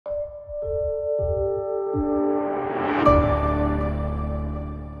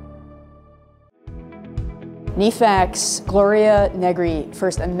NEFAC's Gloria Negri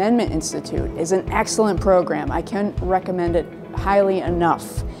First Amendment Institute is an excellent program. I can't recommend it highly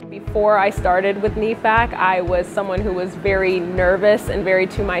enough. Before I started with NEFAC, I was someone who was very nervous and very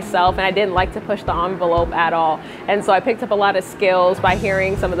to myself, and I didn't like to push the envelope at all. And so I picked up a lot of skills by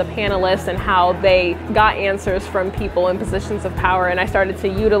hearing some of the panelists and how they got answers from people in positions of power, and I started to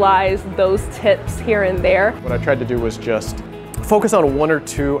utilize those tips here and there. What I tried to do was just focus on one or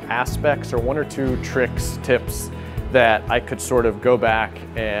two aspects or one or two tricks, tips that I could sort of go back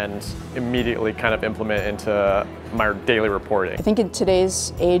and immediately kind of implement into my daily reporting. I think in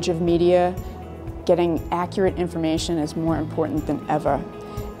today's age of media, getting accurate information is more important than ever.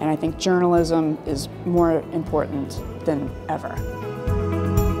 And I think journalism is more important than ever.